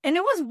 And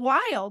it was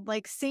wild,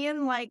 like,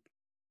 seeing, like,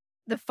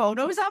 the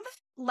photos of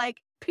it,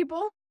 like,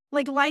 people,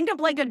 like, lined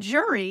up like a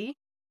jury,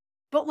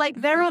 but,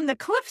 like, they're on the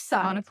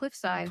cliffside. On a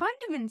cliffside.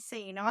 Kind of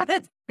insane,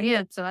 honestly.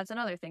 Yeah, so that's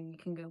another thing you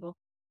can Google.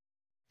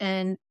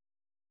 And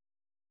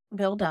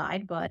Bill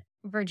died, but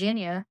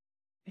Virginia,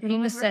 he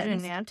was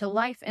sentenced to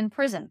life in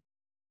prison.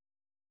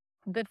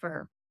 Good for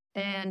her.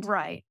 And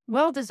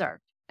well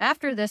deserved.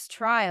 After this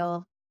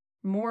trial,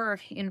 more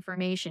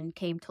information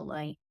came to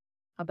light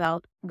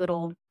about good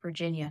old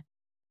Virginia.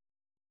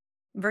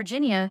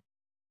 Virginia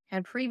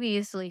had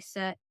previously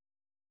set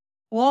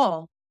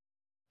all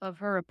of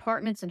her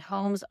apartments and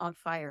homes on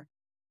fire.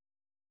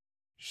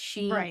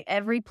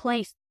 Every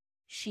place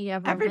she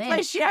ever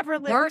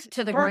lived, burnt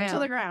to the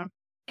ground.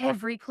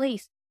 Every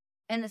place.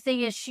 And the thing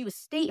is, she was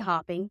state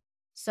hopping,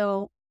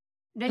 so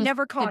they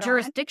never caught the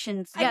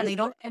jurisdictions. on. Yeah, they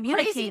don't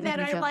communicate with that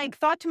each other. I like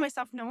thought to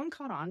myself, no one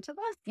caught on to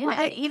this.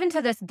 Yeah, even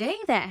to this day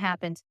that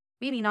happens.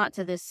 Maybe not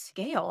to this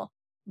scale,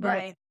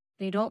 but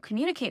they don't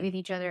communicate with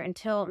each other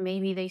until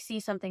maybe they see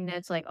something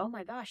that's like, oh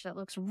my gosh, that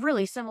looks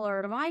really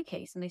similar to my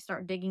case, and they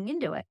start digging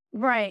into it.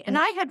 Right. And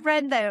I had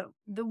read that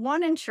the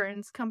one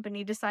insurance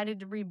company decided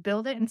to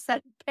rebuild it instead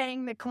of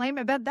paying the claim.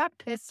 I bet that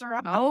pissed her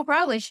off. Oh,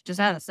 probably. She just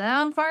had it set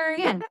on fire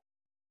again.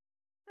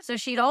 So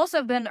she'd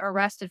also been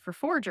arrested for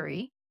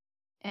forgery,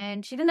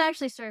 and she didn't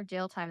actually serve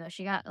jail time, though.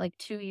 She got like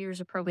 2 years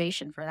of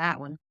probation for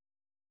that one.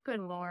 Good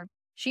Lord.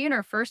 She and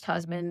her first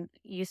husband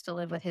used to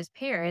live with his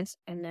parents,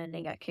 and then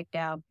they got kicked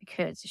out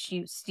because she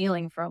was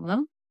stealing from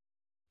them.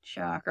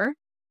 Shocker.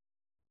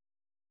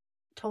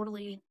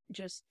 Totally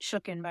just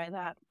shooken by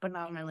that, but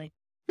not really.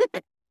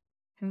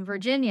 And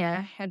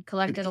Virginia had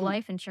collected a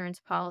life insurance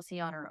policy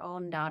on her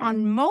own daughter.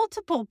 On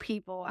multiple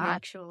people,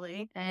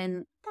 actually.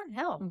 And what the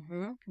hell?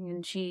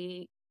 And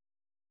she...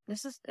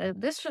 This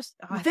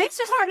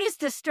part is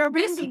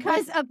disturbing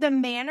because of the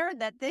manner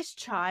that this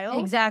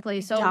child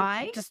so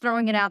died. Just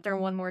throwing it out there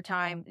one more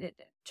time,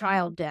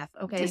 child death.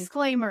 Okay,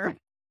 disclaimer.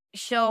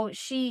 So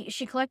she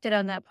collected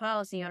on that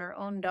policy on her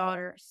own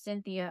daughter,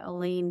 Cynthia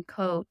Elaine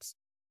Coates.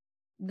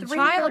 The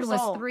child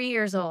was 3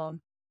 years old,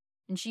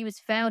 and she was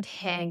found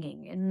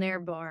hanging in their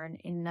barn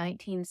in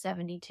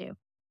 1972.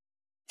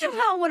 The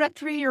hell would a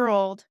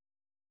 3-year-old?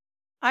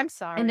 I'm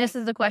sorry. And this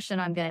is the question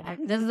I'm gonna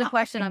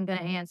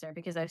answer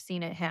because I've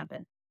seen it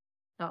happen.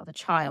 Not with a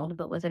child,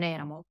 but with an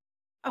animal.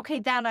 Okay,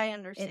 that I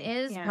understand. It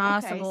is Yeah,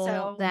 possible okay,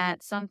 so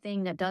that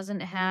something that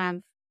doesn't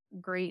have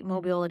great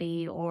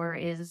mobility or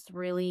is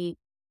really,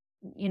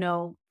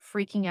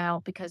 freaking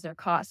out because they're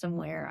caught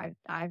somewhere.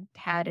 I've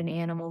had an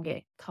animal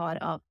get caught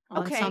up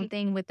on okay,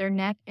 something with their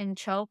neck and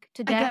choke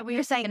to I death, get what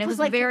you're saying. and it 'Cause, was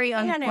like, you very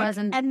panic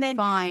unpleasant and then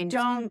find.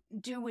 don't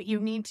do what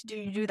you need to do.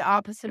 You do the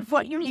opposite of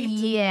what you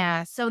need to.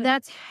 Yeah, so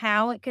that's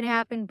how it could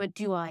happen, but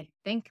do I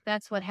think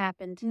that's what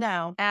happened?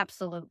 No.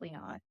 Absolutely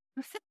not.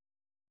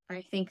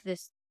 I think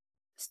this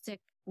sick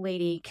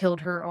lady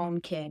killed her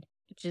own kid,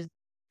 which is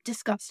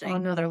Disgusting.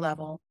 another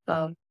level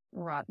of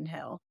rotten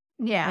hell.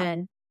 Yeah.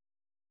 And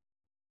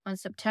on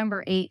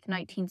September 8th,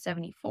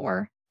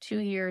 1974, 2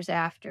 years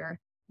after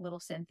little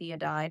Cynthia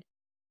died,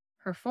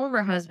 her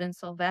former husband,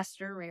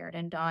 Sylvester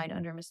Reardon, died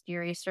under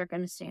mysterious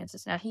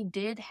circumstances. Now, he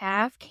did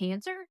have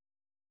cancer,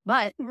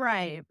 but,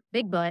 Right.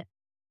 big but,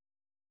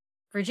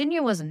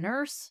 Virginia was a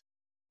nurse,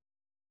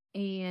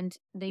 and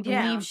they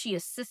Yeah. believe she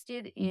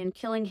assisted in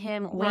killing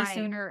him way Right.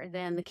 sooner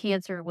than the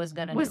cancer was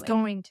going to Was do it.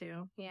 going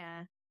to.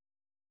 Yeah.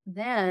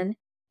 Then,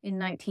 in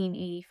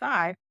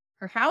 1985,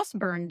 her house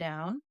burned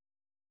down.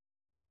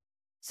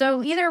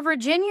 So either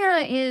Virginia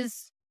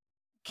is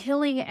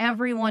killing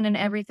everyone and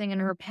everything in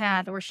her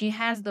path, or she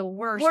has the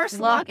worst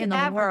luck in the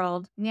ever.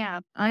 world.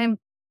 Yeah. I'm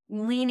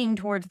leaning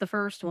towards the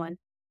first one.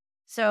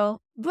 So,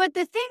 But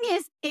the thing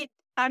is,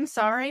 I'm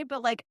sorry,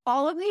 but like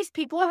all of these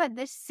people had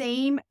the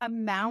same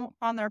amount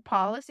on their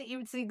policy. It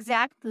was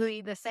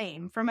exactly the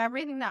same from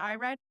everything that I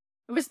read.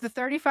 It was the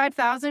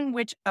 35,000,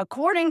 which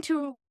according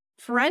to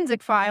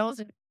Forensic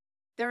Files,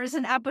 there is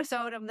an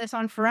episode of this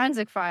on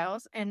Forensic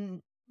Files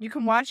and you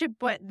can watch it,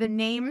 but the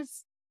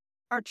names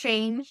are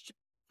changed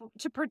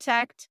to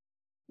protect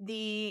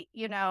the,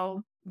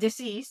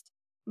 deceased.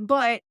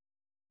 But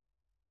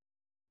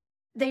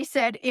they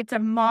said it's a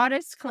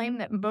modest claim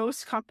that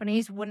most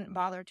companies wouldn't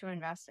bother to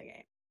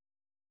investigate.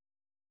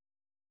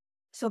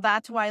 So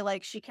that's why,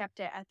 like, she kept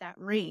it at that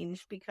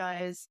range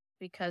because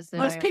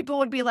most people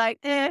would be like,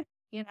 it's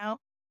not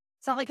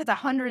like it's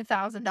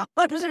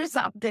 $100,000 or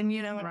something,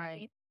 you know what I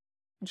mean?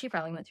 And she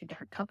probably went through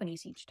different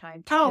companies each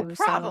time, Oh, too.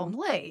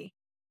 probably. So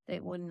they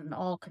wouldn't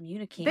all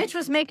communicate. Bitch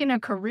was making a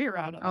career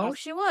out of it. Oh,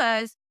 she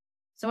was.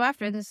 So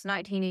after this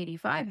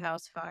 1985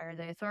 house fire,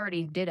 the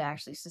authorities did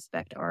actually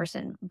suspect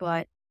arson,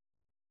 but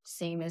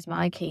same as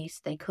my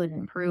case, they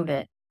couldn't prove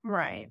it.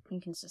 Right.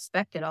 You can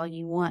suspect it all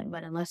you want,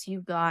 but unless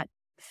you've got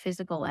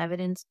physical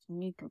evidence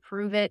and you can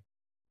prove it,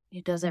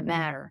 it doesn't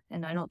matter.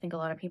 And I don't think a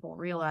lot of people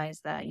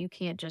realize that. You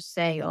can't just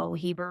say, oh,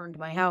 he burned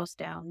my house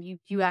down. You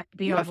have to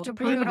be able to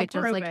prove it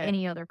just like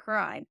any other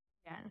crime.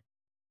 Yeah.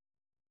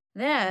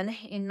 Then,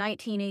 in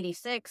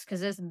 1986, because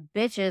this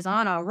bitch is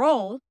on a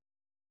roll,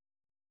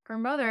 her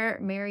mother,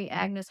 Mary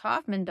Agnes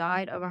Hoffman,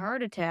 died of a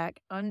heart attack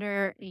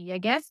under, you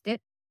guessed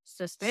it,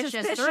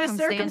 suspicious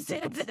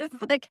circumstances.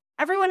 Like,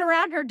 everyone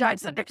around her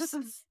died under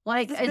it's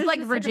like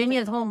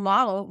Virginia's whole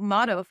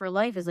motto for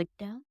life is like,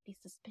 don't be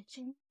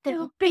suspicious.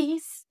 Don't be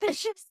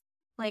suspicious.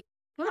 Like,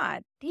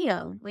 God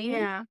damn, lady.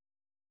 Yeah.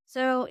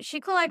 So she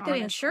collected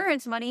Honestly.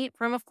 insurance money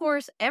from, of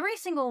course, every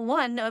single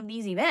one of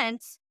these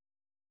events.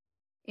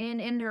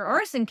 In her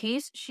arson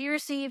case, she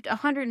received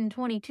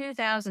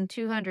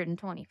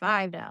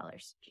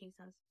 $122,225. Jesus.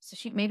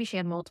 So maybe she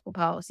had multiple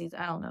policies.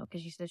 I don't know,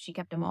 because she said she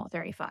kept them all at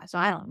 35. So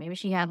I don't know. Maybe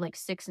she had like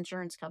 6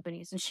 insurance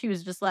companies, and she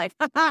was just like,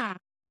 ha.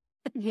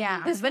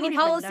 Yeah. As many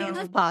policies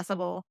as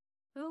possible.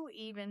 Who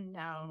even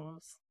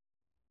knows?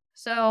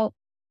 So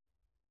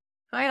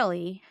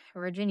finally,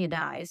 Virginia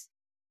dies.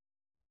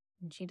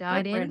 And she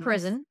died in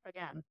prison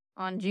again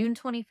on June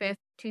 25th,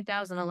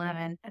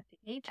 2011. At the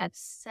age at of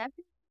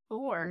 74.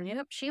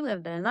 Yep, she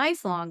lived a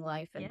nice long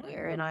life in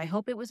here, and I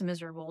hope it was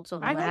miserable till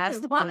the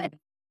last one.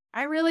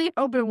 I really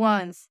hope it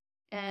was.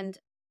 And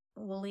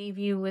we'll leave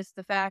you with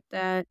the fact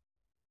that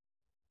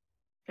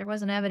there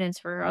wasn't evidence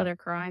for other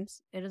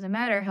crimes. It doesn't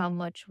matter how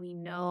much we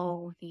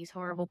know these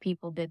horrible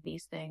people did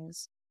these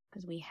things,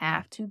 because we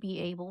have to be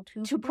able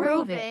to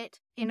prove it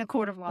in a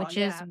court of law, which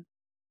is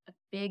a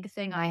big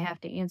thing I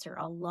have to answer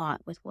a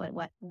lot with what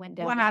went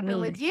down. What happened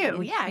with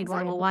you? Yeah,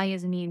 exactly. Well, why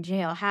isn't he in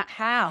jail? How?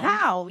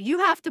 How? You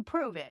have to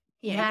prove it.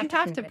 You have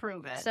have to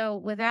prove it. So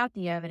without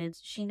the evidence,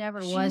 she never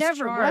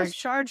was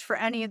charged for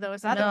any of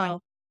those other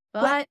ones.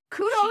 But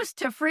kudos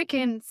to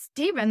freaking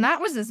Stephen. That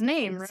was his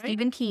name, right?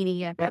 Stephen Keeney,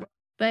 yeah.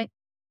 But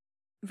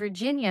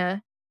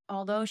Virginia,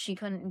 although she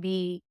couldn't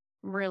be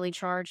really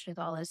charged with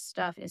all this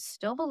stuff, is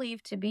still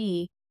believed to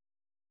be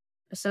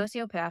a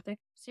sociopathic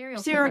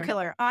serial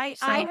killer. I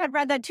had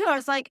read that too. I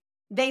was like,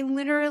 they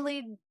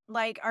literally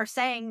are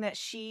saying that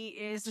she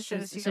is a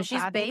sociopathic. So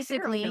she's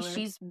basically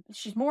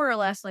she's more or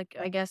less like,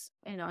 I guess,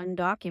 an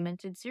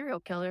undocumented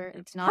serial killer.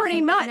 It's not pretty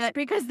much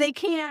because they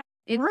can't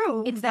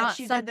prove it's that not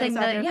she something did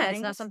those other things. It's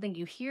not something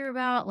you hear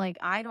about. Like,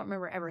 I don't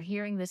remember ever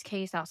hearing this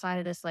case outside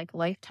of this like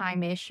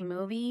Lifetime-ish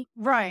movie.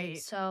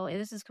 Right. So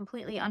this is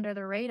completely under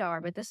the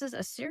radar, but this is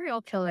a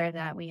serial killer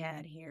that we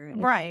had here.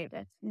 Right.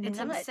 It's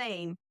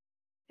insane.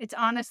 It's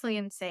honestly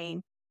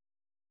insane.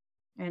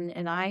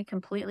 And I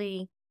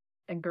completely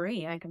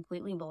agree. I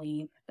completely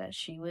believe that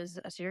she was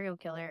a serial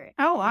killer.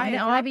 Oh, And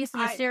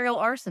obviously a serial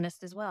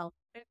arsonist as well.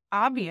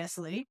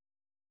 Obviously.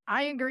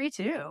 I agree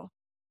too.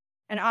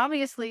 And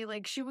obviously,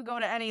 like, she would go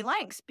to any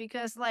lengths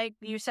because, like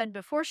you said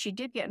before, she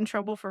did get in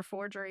trouble for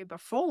forgery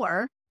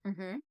before.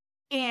 Mm-hmm.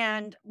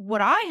 And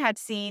what I had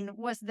seen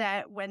was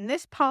that when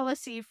this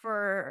policy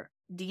for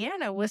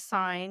Deana was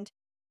signed,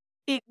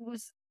 it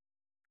was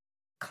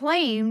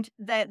claimed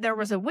that there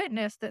was a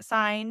witness that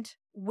signed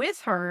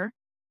with her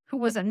who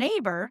was a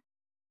neighbor.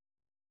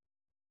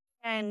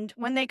 And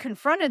when they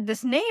confronted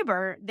this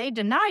neighbor, they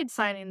denied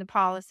signing the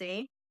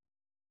policy.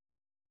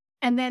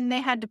 And then they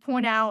had to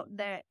point out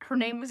that her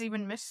name was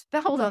even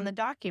misspelled on the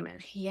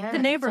document. Yeah. The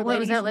neighbor so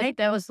lady's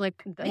that was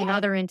like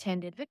another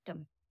intended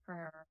victim for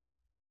her.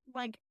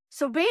 Like,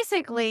 so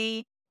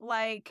basically,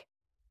 like,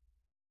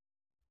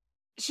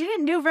 she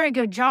didn't do a very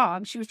good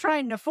job. She was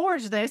trying to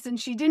forge this, and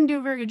she didn't do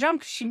a very good job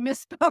because she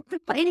misspelled the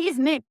lady's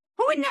name.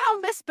 Who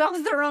now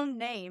misspells their own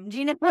name? Do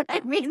you know what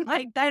I mean?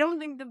 Like, I don't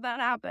think that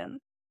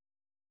happens.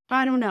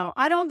 I don't know.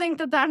 I don't think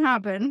that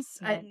happens.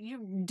 Yeah.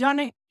 You've done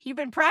it. You've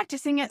been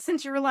practicing it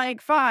since you were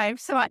like 5,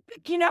 so I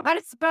think you know how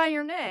to spell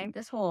your name.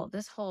 This whole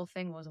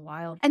thing was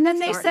wild. And then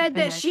they said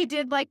that she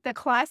did like the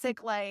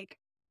classic, like,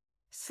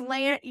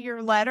 slant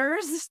your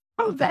letters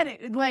so that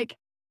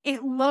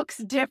it looks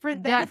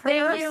different than that thing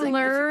her you signature.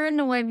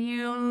 learn when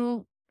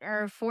you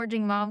are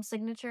forging mom's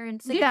signature in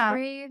 6th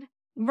grade.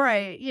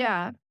 Right,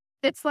 yeah.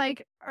 It's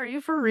like, are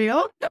you for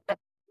real?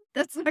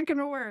 That's not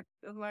gonna work.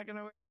 It's not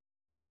gonna work.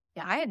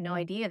 Yeah, I had no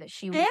idea that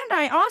she was... And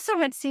I also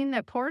had seen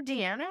that poor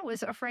Deana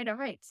was afraid of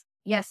heights.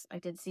 Yes, I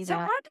did see that. So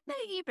how did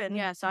they even...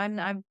 Yeah, so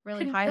I'm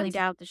really highly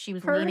doubt that she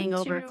was leaning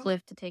over a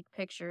cliff to take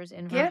pictures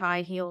in her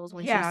high heels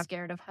when she was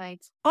scared of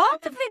heights. All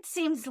of it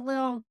seems a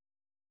little...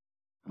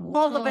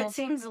 All of it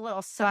seems a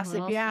little sus,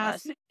 if you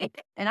ask.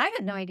 And I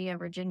had no idea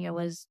Virginia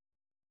was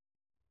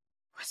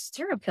a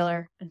serial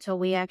killer until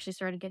we actually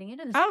started getting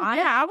into this.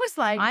 I was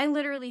like... I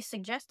literally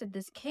suggested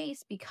this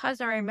case because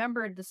I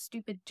remembered the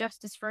stupid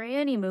Justice for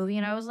Annie movie,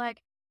 and I was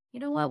like, you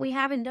know what? We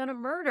haven't done a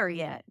murder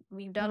yet.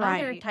 We've done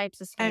other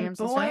types of scams. And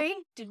boy,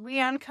 did we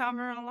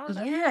uncover a lot of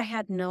it. Yeah, I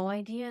had no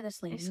idea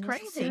this lady was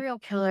a serial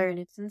killer, and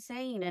it's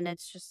insane, and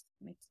it's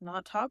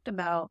not talked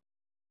about.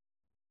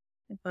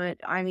 But,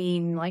 I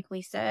mean, like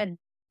we said,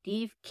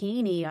 Steve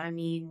Keeney, I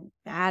mean,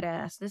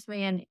 badass. This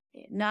man,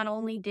 not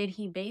only did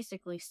he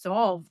basically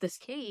solve this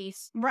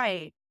case,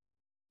 right,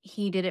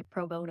 he did it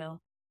pro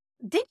bono.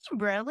 Did you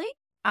really?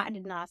 I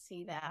did not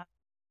see that.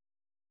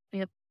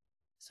 Yep.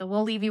 So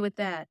we'll leave you with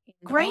that.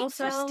 Great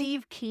also, for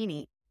Steve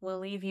Keeney. We'll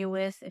leave you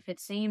with, if it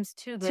seems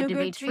too good to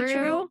be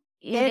true,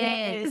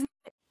 it is.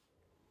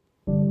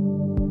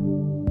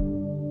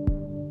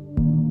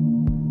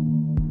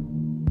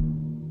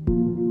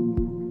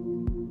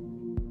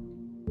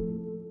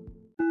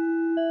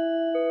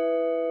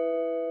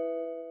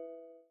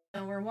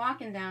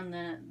 Walking down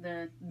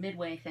the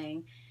Midway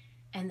thing,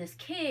 and this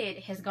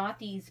kid has got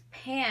these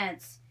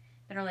pants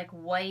that are like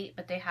white,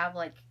 but they have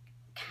like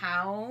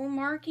cow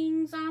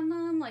markings on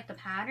them, like the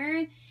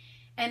pattern.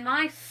 And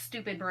my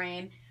stupid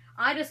brain,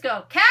 I just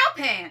go, cow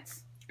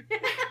pants!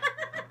 Like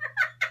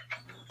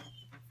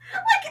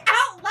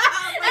out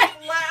loud,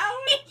 like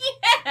loud?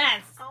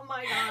 Yes! Oh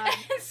my god.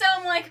 And so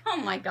I'm like, oh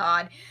my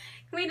god,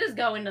 can we just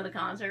go into the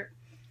concert?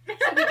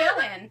 So we go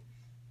in.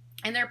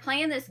 And they're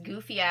playing this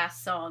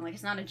goofy-ass song. Like,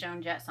 it's not a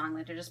Joan Jett song.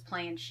 Like, they're just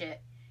playing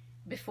shit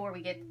before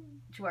we get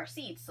to our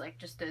seats. Like,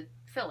 just a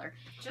filler.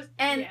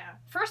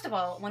 First of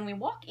all, when we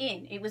walk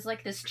in, it was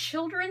like this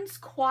children's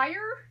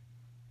choir.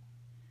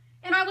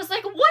 And I was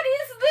like, what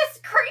is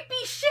this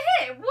creepy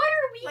shit? What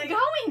are we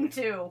going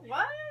to?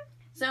 What?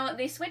 So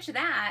they switch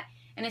that,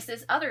 and it's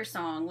this other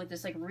song with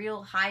this, like,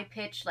 real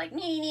high-pitched, like,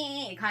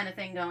 nee kind of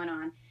thing going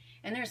on.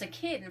 And there's a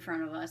kid in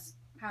front of us,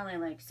 probably,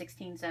 like,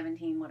 16,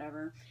 17,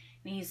 whatever.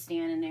 And he's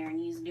standing there, and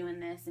he's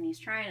doing this, and he's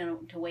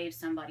trying to wave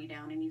somebody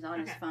down, and he's on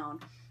his phone.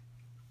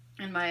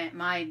 And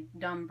my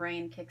dumb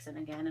brain kicks in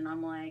again, and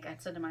I'm like, I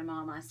said to my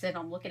mom,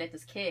 I'm looking at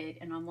this kid,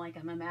 and I'm like,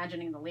 I'm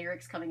imagining the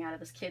lyrics coming out of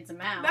this kid's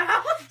mouth.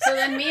 So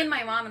then me and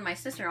my mom and my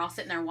sister are all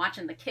sitting there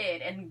watching the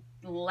kid and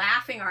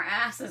laughing our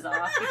asses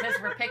off because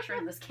we're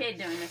picturing this kid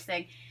doing this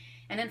thing.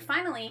 And then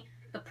finally,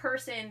 the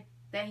person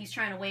that he's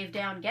trying to wave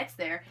down gets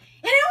there,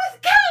 and it was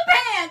cow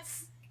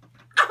pants!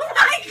 Oh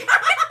my god!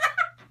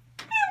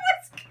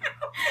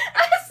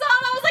 I saw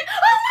him, I was like,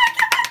 oh my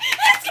god,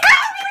 it's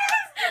cow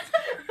pants!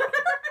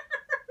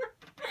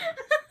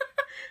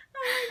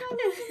 Oh my god,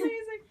 that's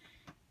amazing.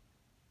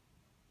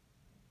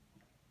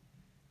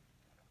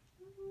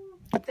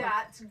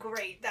 That's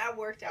great. That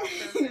worked out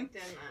perfect, didn't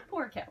it?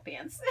 Poor cow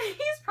pants.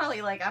 He's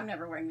probably like, I'm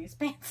never wearing these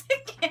pants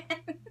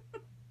again.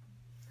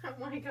 Oh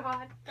my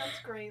god. That's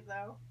great,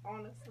 though,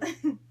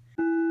 honestly.